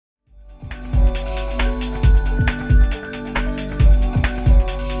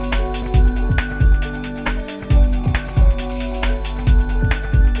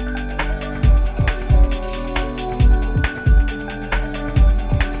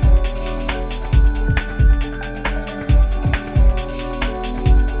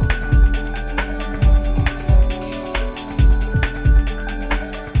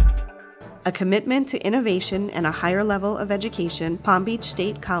commitment to innovation and a higher level of education, Palm Beach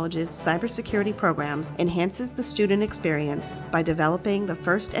State College's cybersecurity programs enhances the student experience by developing the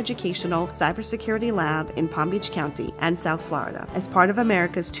first educational cybersecurity lab in Palm Beach County and South Florida as part of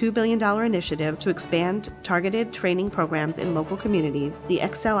America's $2 billion initiative to expand targeted training programs in local communities. The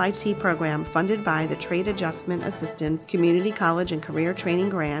Excel IT program, funded by the Trade Adjustment Assistance Community College and Career Training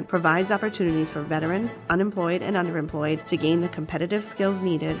Grant, provides opportunities for veterans, unemployed and underemployed to gain the competitive skills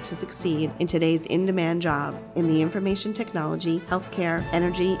needed to succeed in today's in-demand jobs in the information technology, healthcare,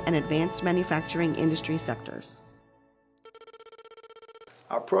 energy, and advanced manufacturing industry sectors.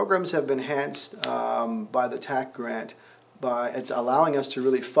 Our programs have been enhanced by the TAC grant. It's allowing us to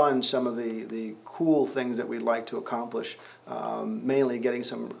really fund some of the cool things that we'd like to accomplish, mainly getting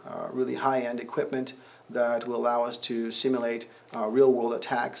some really high-end equipment that will allow us to simulate real-world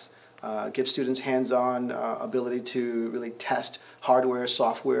attacks, give students hands-on ability to really test hardware,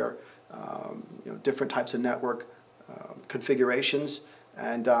 software, different types of network configurations.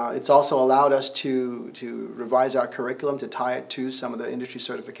 And it's also allowed us to revise our curriculum to tie it to some of the industry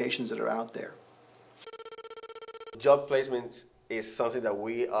certifications that are out there. Job placement is something that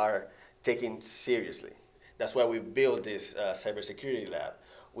we are taking seriously. That's why we built this cybersecurity lab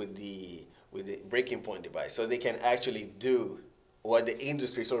with the breaking point device, so they can actually do what the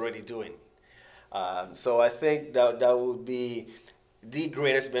industry is already doing. So I think that would be the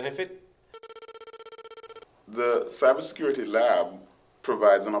greatest benefit. The cybersecurity lab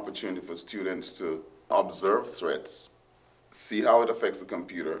provides an opportunity for students to observe threats, see how it affects the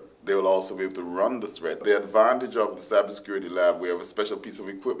computer. They will also be able to run the threat. The advantage of the cybersecurity lab, we have a special piece of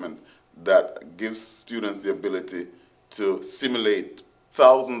equipment that gives students the ability to simulate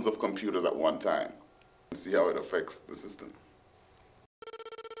thousands of computers at one time and see how it affects the system.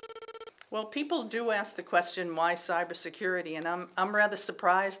 Well, people do ask the question, why cybersecurity? And I'm rather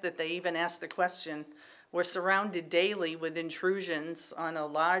surprised that they even ask the question. We're surrounded daily with intrusions on a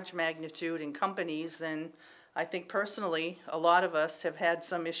large magnitude in companies, and I think personally, a lot of us have had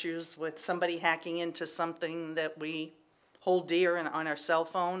some issues with somebody hacking into something that we hold dear on our cell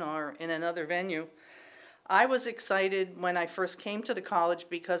phone or in another venue. I was excited when I first came to the college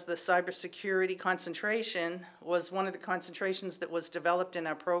because the cybersecurity concentration was one of the concentrations that was developed in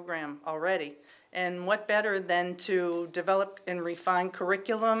our program already. And what better than to develop and refine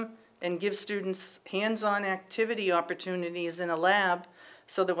curriculum and give students hands-on activity opportunities in a lab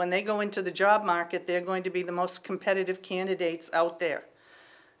so that when they go into the job market, they're going to be the most competitive candidates out there.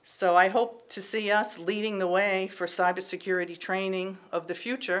 So I hope to see us leading the way for cybersecurity training of the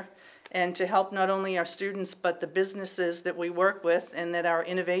future, and to help not only our students but the businesses that we work with, and that our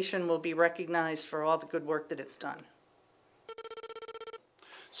innovation will be recognized for all the good work that it's done.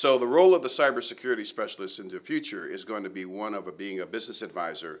 So the role of the cybersecurity specialist in the future is going to be one of being a business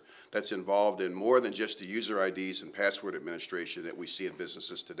advisor that's involved in more than just the user IDs and password administration that we see in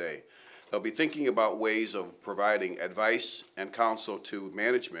businesses today. They'll be thinking about ways of providing advice and counsel to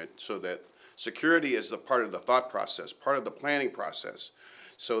management so that security is a part of the thought process, part of the planning process,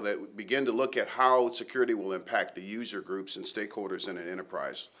 so that we begin to look at how security will impact the user groups and stakeholders in an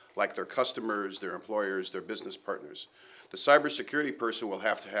enterprise, like their customers, their employers, their business partners. The cybersecurity person will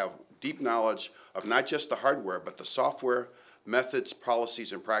have to have deep knowledge of not just the hardware, but the software, methods,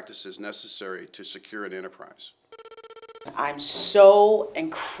 policies, and practices necessary to secure an enterprise. I'm so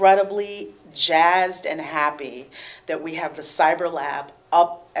incredibly jazzed and happy that we have the Cyber Lab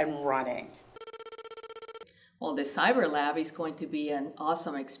up and running. Well, the Cyber Lab is going to be an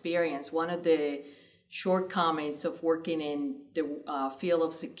awesome experience. One of the shortcomings of working in the field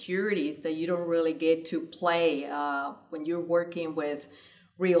of security is that you don't really get to play. When you're working with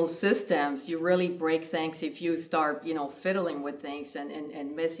real systems, you really break things if you start, fiddling with things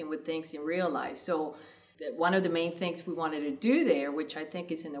and messing with things in real life. So one of the main things we wanted to do there, which I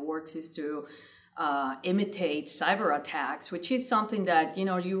think is in the works, is to imitate cyber attacks, which is something that,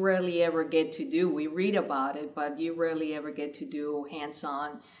 you rarely ever get to do. We read about it, but you rarely ever get to do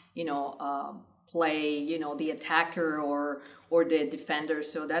hands-on, play, the attacker or the defender.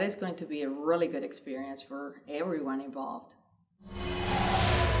 So that is going to be a really good experience for everyone involved.